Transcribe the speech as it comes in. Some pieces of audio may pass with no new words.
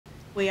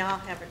we all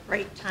have a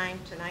great time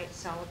tonight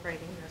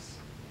celebrating this.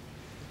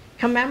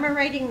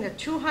 Commemorating the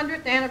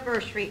 200th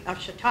anniversary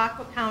of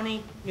Chautauqua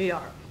County, New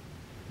York.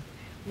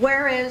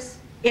 Whereas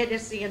it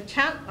is the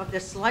intent of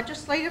this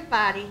legislative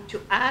body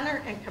to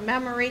honor and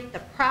commemorate the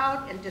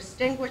proud and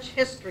distinguished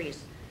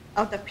histories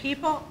of the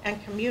people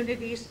and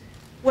communities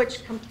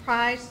which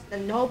comprise the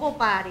noble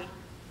body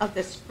of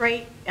this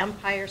great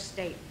empire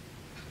state.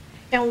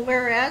 And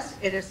whereas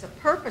it is the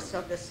purpose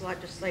of this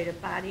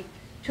legislative body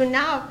to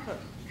now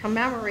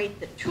commemorate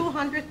the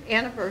 200th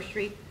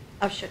anniversary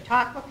of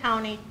Chautauqua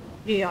County,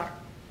 New York,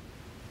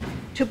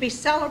 to be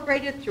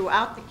celebrated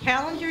throughout the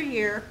calendar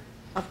year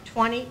of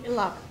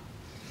 2011.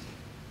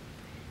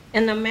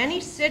 In the many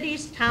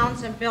cities,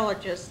 towns, and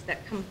villages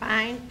that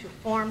combine to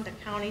form the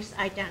county's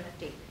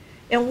identity.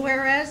 And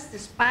whereas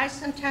this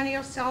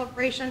bicentennial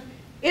celebration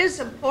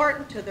is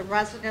important to the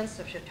residents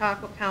of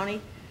Chautauqua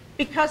County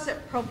because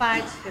it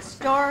provides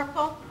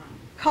historical,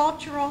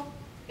 cultural,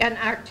 and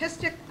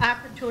artistic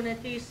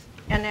opportunities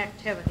and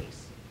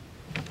activities,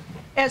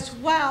 as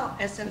well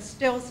as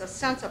instills a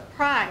sense of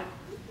pride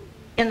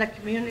in the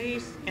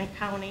communities and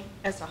county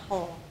as a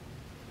whole.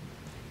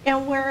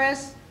 And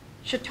whereas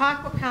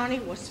Chautauqua County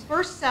was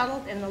first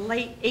settled in the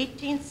late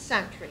 18th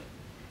century,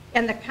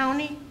 and the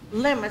county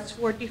limits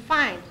were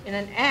defined in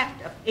an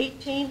act of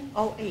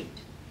 1808.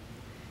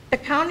 The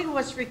county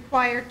was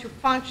required to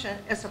function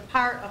as a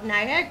part of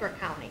Niagara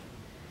County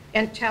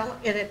until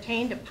it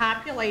attained a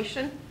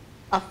population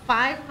of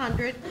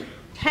 500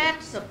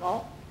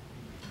 taxable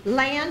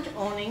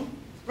land-owning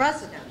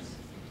residents.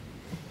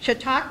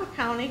 Chautauqua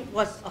County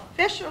was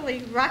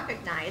officially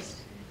recognized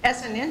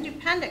as an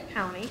independent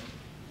county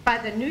by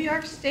the New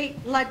York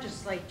State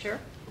Legislature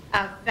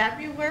on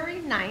February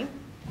 9,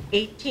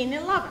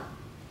 1811.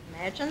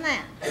 Imagine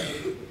that.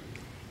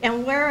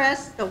 And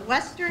whereas the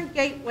western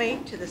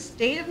gateway to the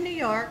state of New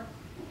York,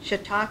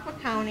 Chautauqua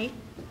County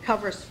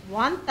covers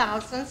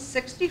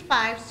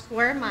 1,065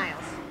 square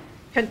miles,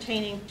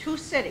 containing 2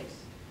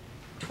 cities,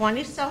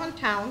 27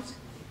 towns,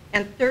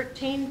 and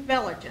 13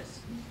 villages.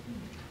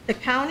 The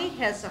county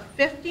has a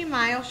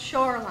 50-mile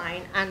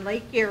shoreline on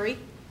Lake Erie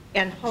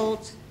and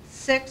holds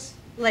 6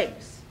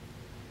 lakes.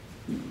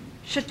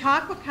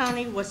 Chautauqua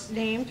County was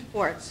named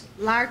for its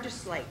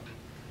largest lake,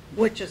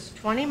 which is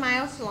 20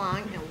 miles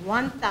long and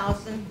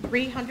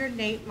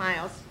 1,308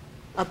 miles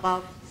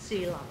above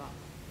sea level.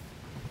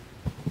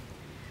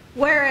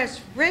 Whereas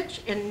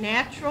rich in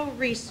natural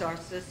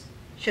resources,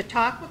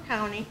 Chautauqua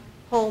County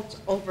holds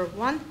over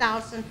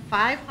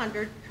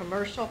 1,500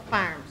 commercial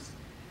farms,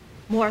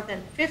 more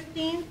than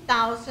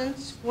 15,000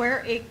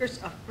 square acres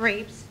of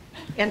grapes,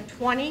 and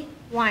 20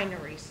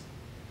 wineries.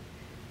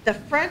 The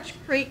French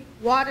Creek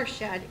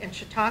watershed in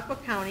Chautauqua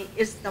County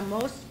is the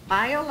most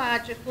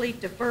biologically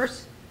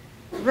diverse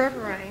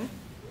riverine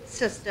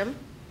system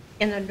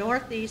in the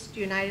Northeast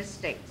United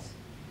States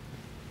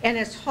and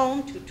is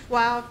home to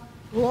 12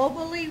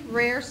 globally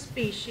rare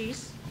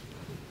species.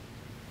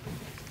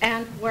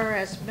 And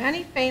whereas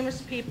many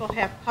famous people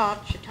have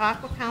called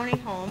Chautauqua County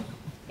home,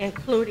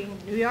 including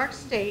New York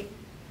State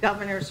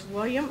Governors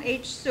William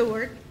H.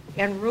 Seward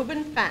and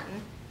Reuben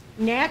Fenton,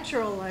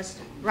 naturalist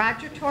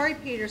Roger Tory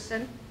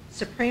Peterson,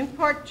 Supreme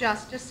Court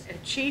Justice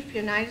and Chief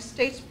United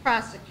States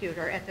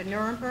Prosecutor at the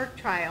Nuremberg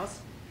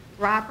trials,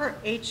 Robert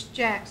H.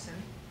 Jackson,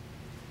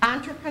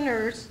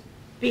 entrepreneurs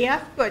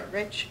B.F.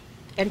 Goodrich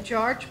and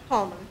George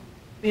Pullman,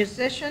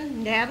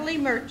 musician Natalie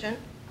Merchant,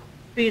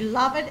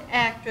 beloved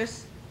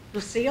actress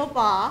Lucille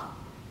Ball,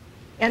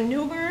 and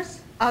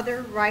numerous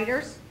other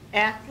writers,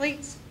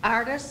 athletes,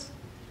 artists,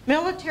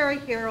 military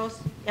heroes,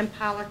 and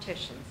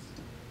politicians.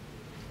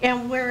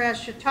 And whereas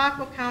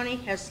Chautauqua County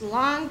has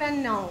long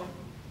been known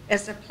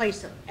as a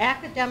place of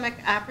academic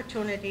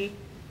opportunity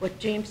with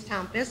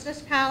Jamestown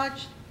Business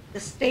College, the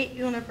State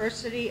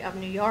University of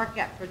New York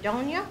at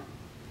Fredonia,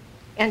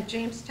 and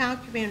Jamestown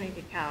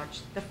Community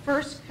College, the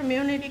first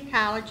community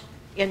college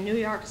in New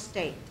York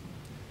State.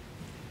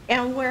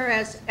 And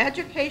whereas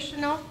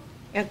educational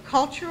and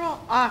cultural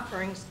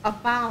offerings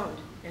abound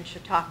in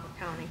Chautauqua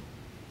County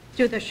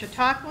through the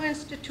Chautauqua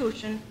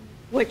Institution,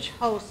 which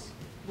hosts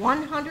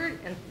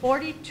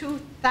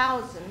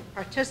 142,000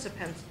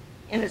 participants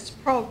in its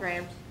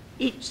programs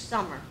each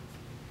summer.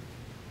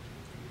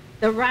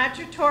 The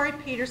Roger Tory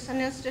Peterson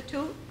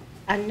Institute,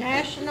 a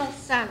national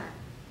center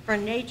for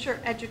nature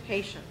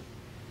education.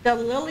 The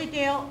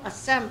Lilydale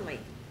Assembly,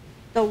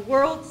 the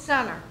World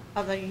Center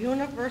of the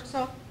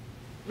Universal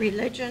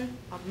Religion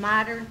of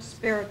Modern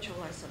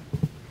Spiritualism.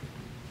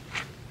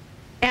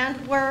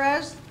 And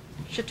whereas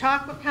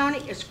Chautauqua County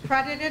is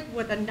credited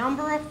with a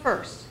number of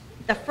firsts,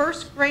 the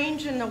first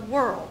Grange in the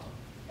world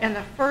and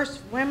the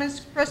first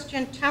Women's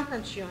Christian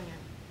Temperance Union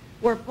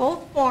were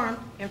both formed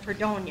in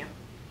Fredonia.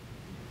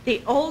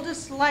 The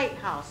oldest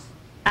lighthouse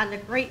on the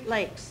Great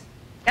Lakes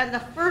and the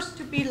first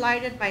to be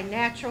lighted by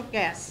natural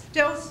gas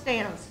still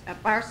stands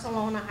at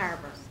Barcelona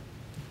Harbor.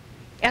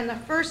 And the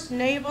first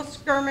naval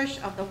skirmish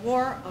of the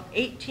War of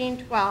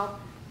 1812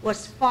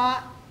 was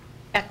fought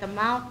at the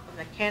mouth of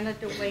the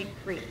Canada Way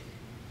Creek.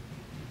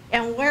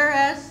 And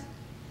whereas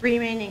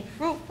Remaining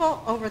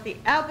fruitful over the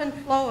ebb and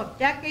flow of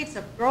decades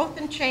of growth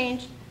and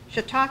change,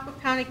 Chautauqua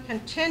County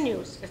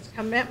continues its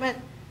commitment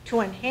to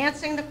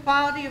enhancing the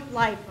quality of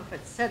life of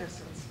its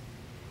citizens,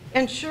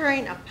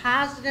 ensuring a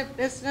positive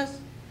business,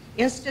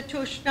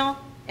 institutional,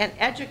 and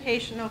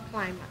educational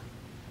climate,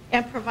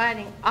 and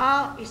providing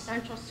all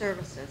essential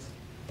services.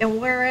 And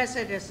whereas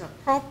it is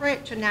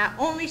appropriate to not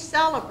only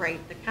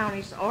celebrate the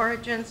county's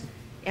origins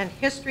and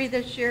history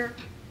this year,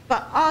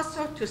 but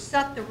also to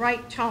set the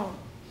right tone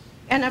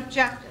and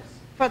objectives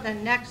for the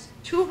next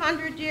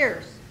 200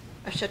 years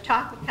of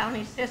Chautauqua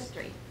County's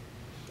history.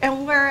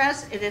 And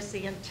whereas it is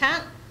the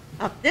intent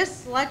of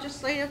this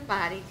legislative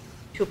body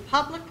to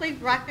publicly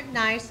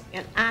recognize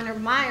and honor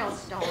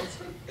milestones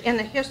in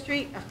the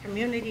history of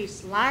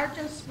communities large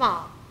and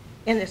small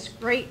in this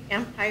great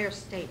Empire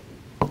State.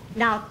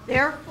 Now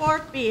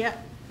therefore be it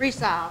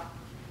resolved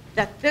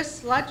that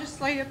this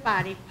legislative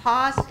body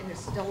pause in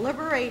its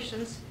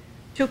deliberations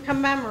to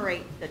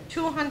commemorate the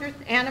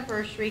 200th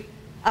anniversary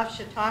of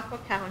Chautauqua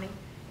County,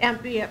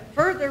 and be it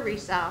further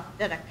resolved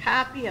that a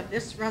copy of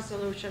this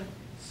resolution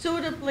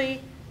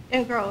suitably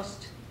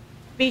engrossed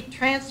be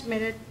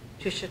transmitted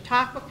to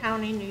Chautauqua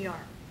County, New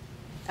York.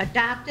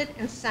 Adopted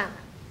and Senate.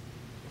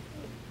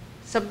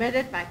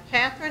 Submitted by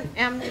Catherine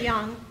M.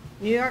 Young,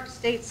 New York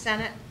State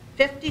Senate,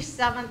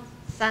 57th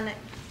Senate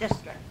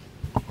District.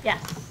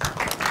 Yes.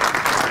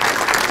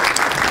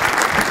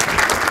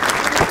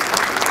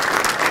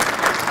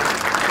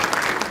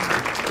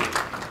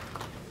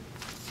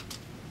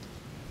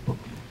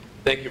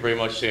 Thank you very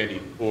much, Sandy,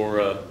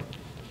 for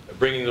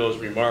bringing those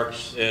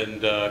remarks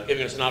and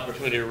giving us an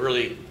opportunity to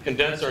really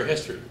condense our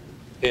history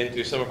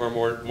into some of our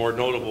more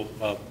notable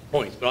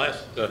points.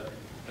 But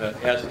I'll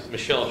ask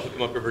Michelle if she'll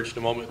come up here for just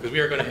a moment, because we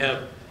are going to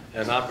have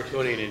an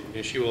opportunity,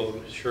 and she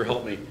will sure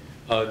help me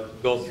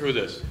go through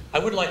this. I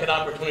would like an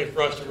opportunity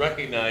for us to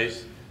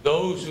recognize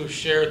those who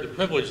shared the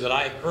privilege that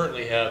I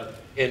currently have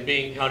in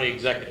being county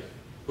executive,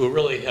 who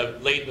really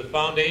have laid the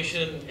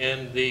foundation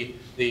and the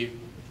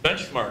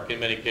benchmark in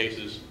many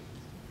cases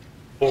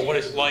for what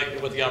it's like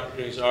and what the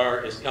opportunities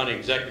are as county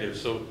executive.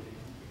 So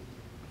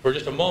for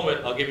just a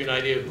moment, I'll give you an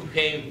idea of who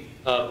came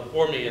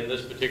before me in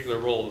this particular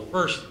role. The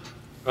first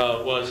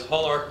was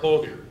Hall R.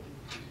 Clothier,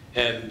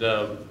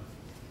 and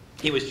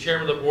he was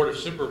chairman of the Board of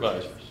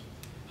Supervisors.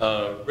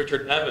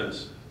 Richard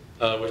Evans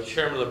was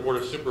chairman of the Board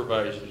of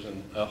Supervisors,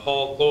 and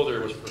Hall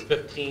Clothier was for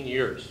 15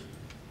 years,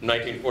 from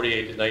 1948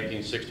 to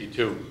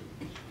 1962.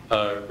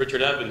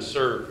 Richard Evans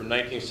served from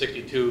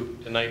 1962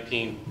 to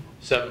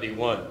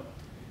 1971.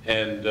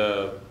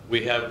 And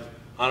we have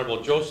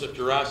Honorable Joseph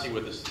Gerasi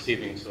with us this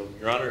evening. So,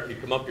 Your Honor, if you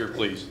come up here,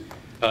 please.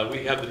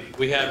 We have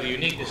the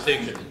unique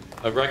distinction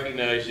of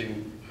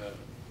recognizing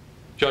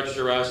Judge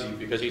Gerasi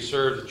because he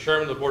served as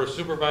chairman of the Board of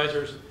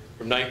Supervisors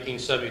from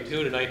 1972 to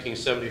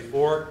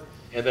 1974,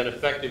 and then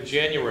effective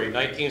January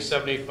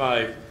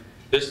 1975,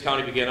 this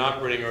county began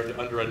operating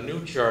under a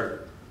new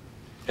charter,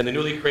 and the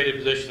newly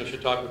created position of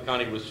Chautauqua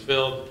County was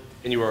filled,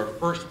 and you are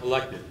first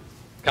elected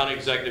county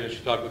executive in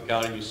Chautauqua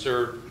County. You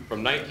served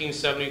from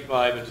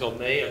 1975 until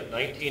May of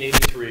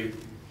 1983,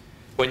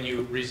 when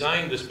you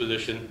resigned this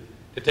position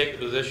to take the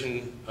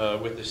position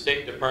with the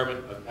State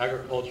Department of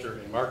Agriculture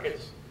and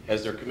Markets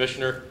as their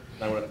commissioner.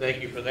 And I want to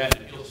thank you for that,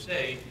 and you'll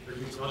stay for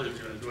you others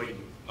are going to join you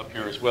up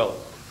here as well.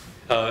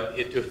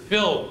 To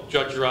fill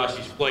Judge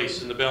Gerasi's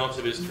place in the balance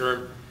of his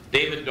term,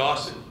 David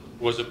Dawson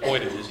was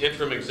appointed as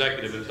interim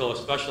executive until a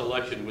special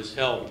election was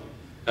held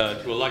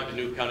to elect a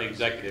new county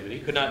executive, and he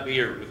could not be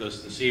here with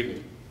us this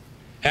evening.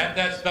 At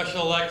that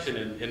special election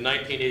in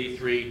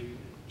 1983,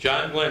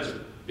 John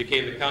Glenser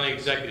became the county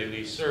executive, and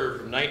he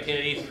served from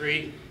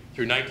 1983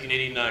 through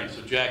 1989.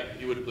 So Jack,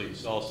 if you would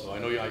please also.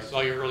 I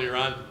saw you earlier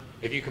on.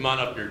 If you come on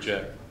up here,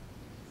 Jack.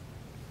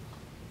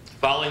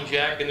 Following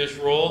Jack in this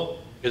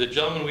role is a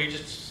gentleman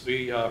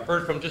we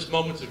heard from just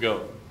moments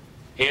ago,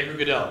 Andrew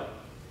Goodell.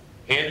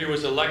 Andrew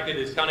was elected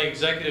as county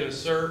executive and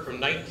served from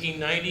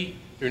 1990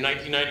 through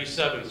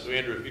 1997. So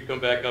Andrew, if you'd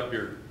come back up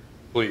here,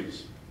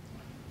 please.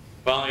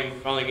 Following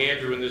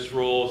Andrew in this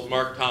role is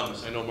Mark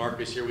Thomas. I know Mark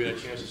is here. We had a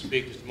chance to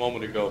speak just a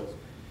moment ago.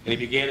 And he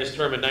began his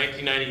term in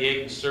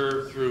 1998 and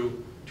served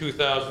through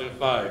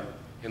 2005.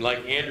 And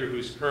like Andrew,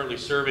 who's currently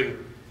serving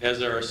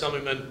as our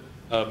Assemblyman,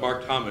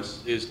 Mark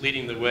Thomas is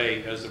leading the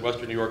way as the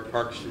Western New York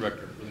Parks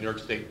Director for the New York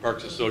State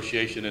Parks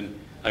Association, and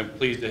I'm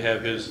pleased to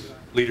have his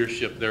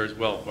leadership there as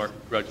well. Mark,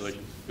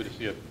 congratulations. Good to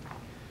see you.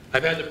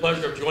 I've had the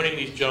pleasure of joining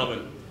these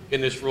gentlemen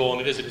in this role,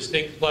 and it is a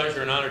distinct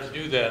pleasure and honor to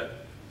do that.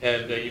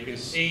 And you can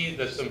see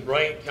that some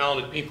bright,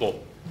 talented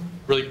people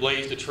really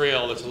blazed a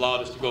trail that's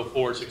allowed us to go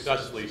forward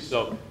successfully.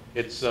 So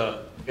it's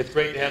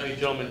great to have these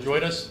gentlemen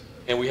join us,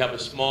 and we have a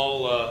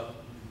small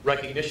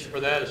recognition for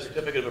that, a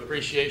certificate of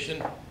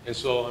appreciation. And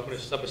so I'm going to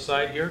step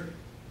aside here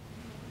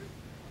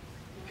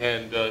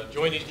and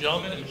join these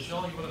gentlemen. And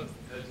Michelle, you want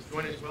to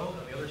join as well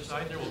on the other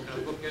side there? We'll kind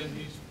of book in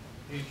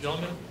these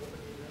gentlemen.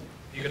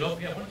 You can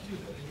open, yeah, why don't you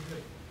do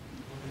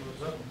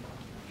that?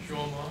 Show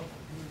them off.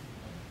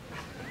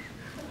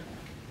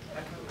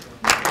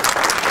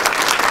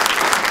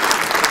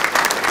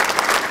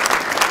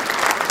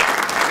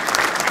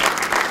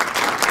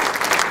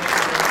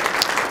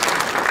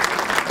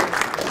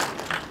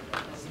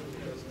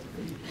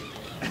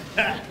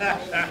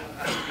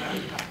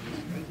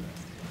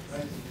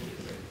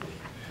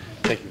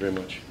 Thank you very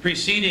much.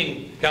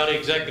 Preceding county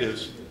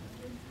executives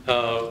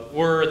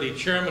were the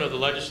chairman of the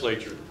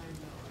legislature.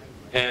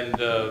 And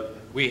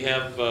we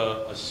have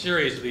a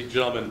series of these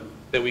gentlemen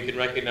that we can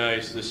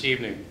recognize this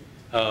evening.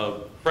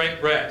 Frank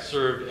Bratt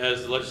served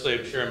as the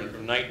legislative chairman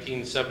from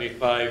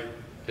 1975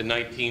 to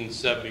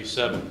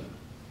 1977.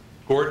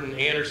 Gordon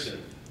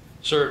Anderson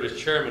served as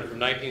chairman from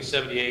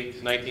 1978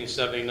 to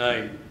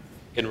 1979.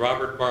 And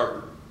Robert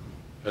Barber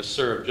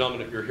served,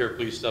 gentlemen, if you're here,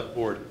 please step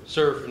forward,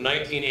 served from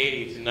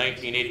 1980 to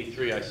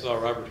 1983. I saw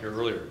Robert here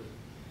earlier.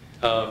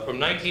 From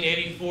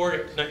 1984 to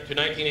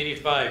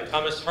 1985,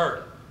 Thomas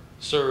Hart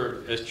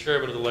served as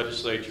chairman of the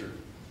legislature.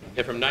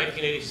 And from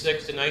 1986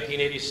 to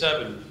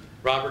 1987,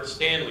 Robert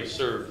Stanley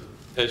served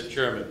as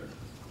chairman.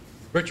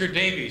 Richard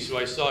Davies, who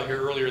I saw here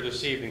earlier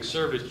this evening,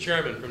 served as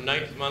chairman from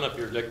come on up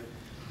here, Dick,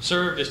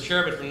 served as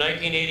chairman from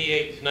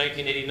 1988 to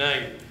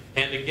 1989,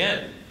 and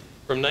again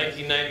from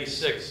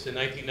 1996 to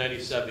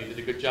 1997. He did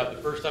a good job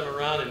the first time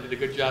around and did a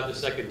good job the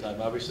second time.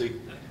 Obviously,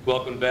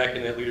 welcome back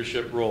in that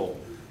leadership role.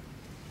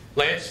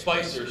 Lance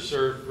Spicer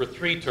served for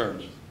 3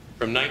 terms,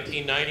 from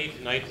 1990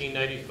 to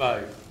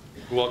 1995.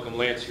 Welcome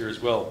Lance here as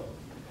well.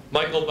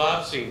 Michael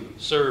Bobstein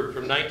served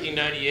from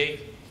 1998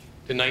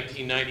 to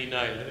 1999.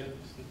 I didn't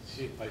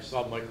see if I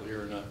saw Michael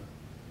here or not.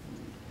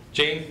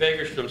 Jane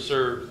Fagerstrom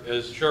served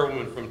as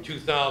chairwoman from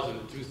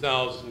 2000 to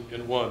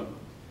 2001.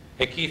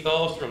 And Keith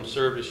Ahlstrom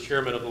served as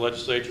chairman of the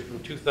legislature from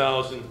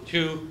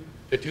 2002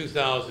 to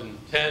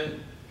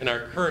 2010. And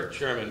our current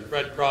chairman,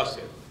 Fred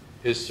Croskett,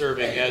 is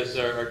serving as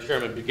our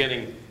chairman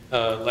beginning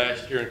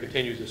last year and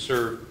continues to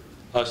serve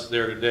us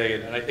there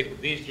today. And I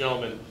think these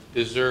gentlemen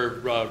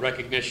deserve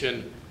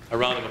recognition, a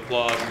round of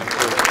applause.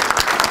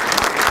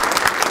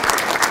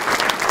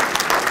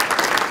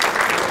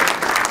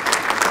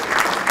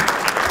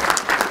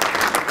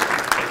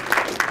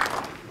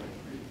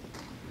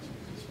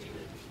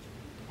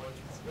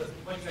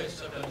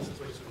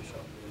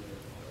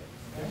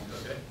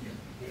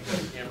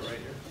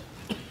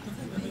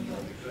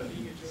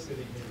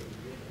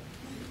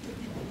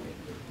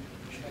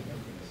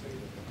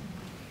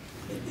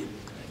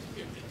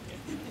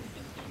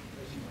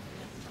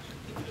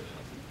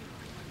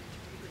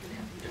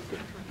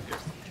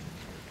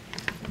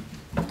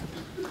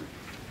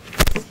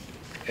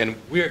 And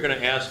we are going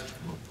to ask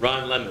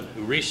Ron Lemon,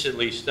 who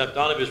recently stepped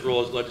out of his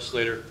role as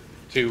legislator,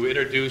 to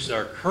introduce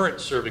our current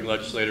serving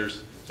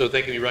legislators so that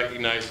they can be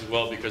recognized as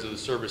well because of the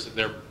service that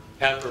they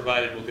have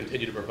provided and will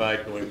continue to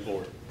provide going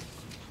forward.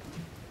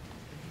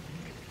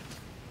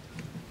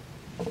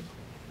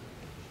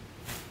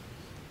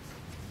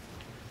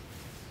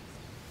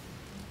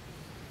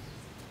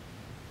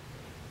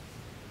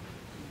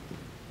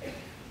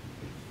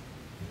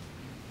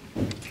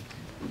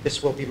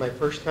 This will be my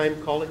first time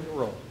calling the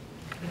roll.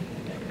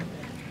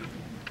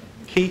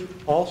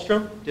 Keith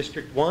Ahlstrom,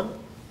 District 1.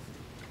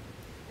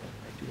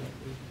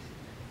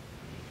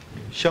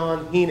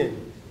 Sean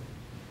Heenan,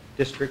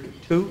 District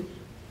 2.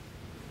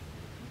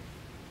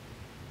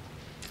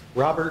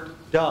 Robert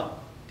Dubb,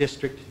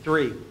 District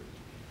 3.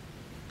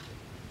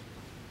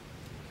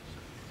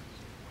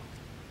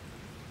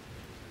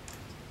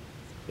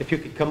 If you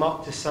could come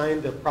up to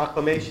sign the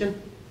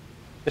proclamation,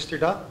 Mr.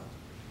 Dubb.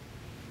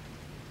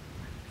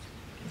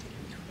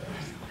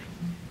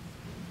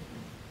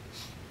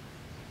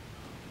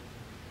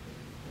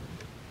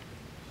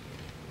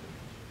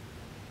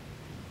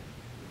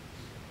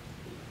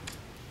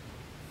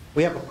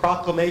 We have a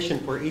proclamation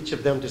for each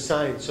of them to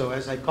sign. So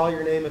as I call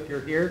your name, if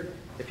you're here,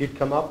 if you'd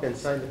come up and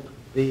sign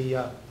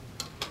the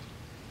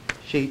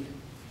sheet.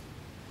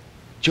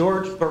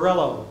 George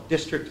Borello,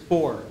 District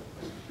 4.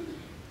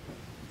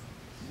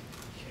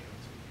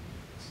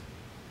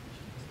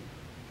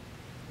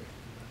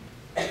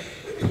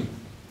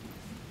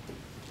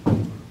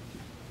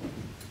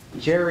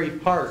 Jerry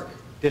Park,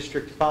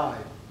 District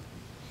 5.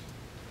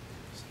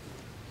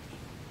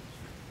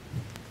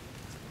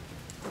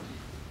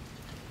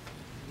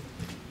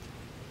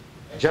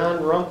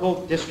 John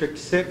Runkle, District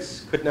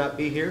 6, could not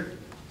be here.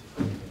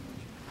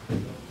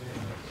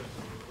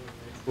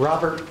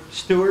 Robert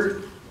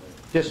Stewart,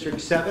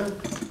 District 7.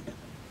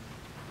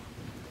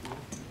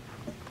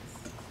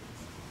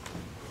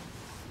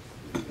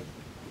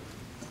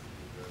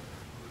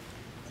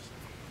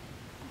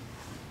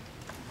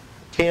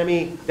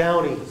 Tammy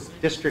Downey,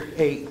 District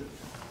 8.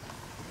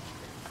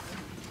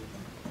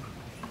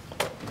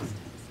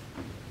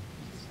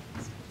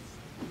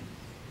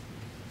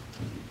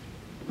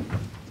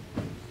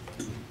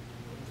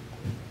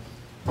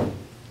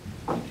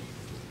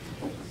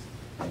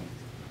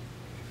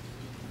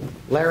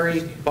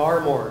 Larry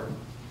Barmore,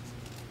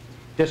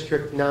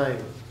 District 9.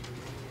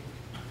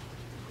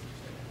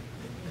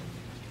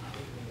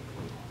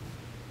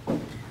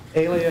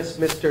 Alias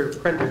Mr.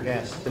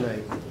 Prendergast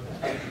tonight.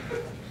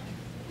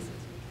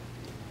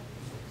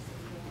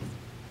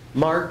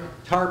 Mark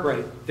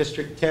Tarbright,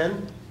 District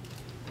 10.